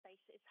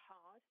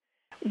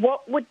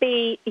What would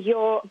be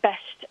your best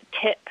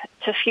tip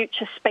to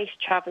future space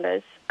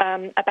travelers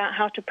about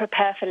how to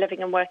prepare for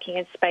living and working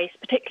in space,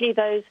 particularly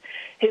those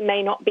who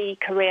may not be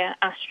career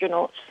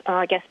astronauts?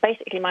 I guess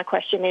basically my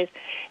question is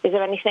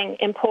there anything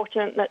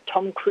important that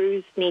Tom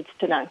Cruise needs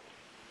to know?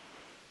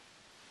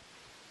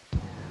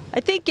 I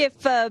think if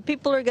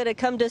people are going to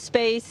come to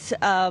space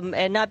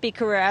and not be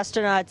career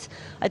astronauts,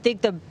 I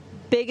think the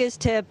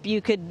biggest tip you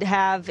could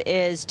have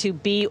is to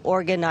be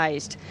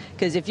organized.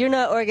 Because if you're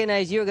not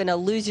organized, you're going to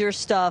lose your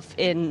stuff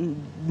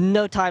in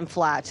no time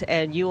flat,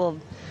 and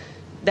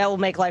that will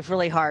make life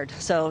really hard.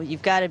 So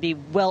you've got to be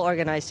well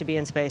organized to be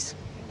in space.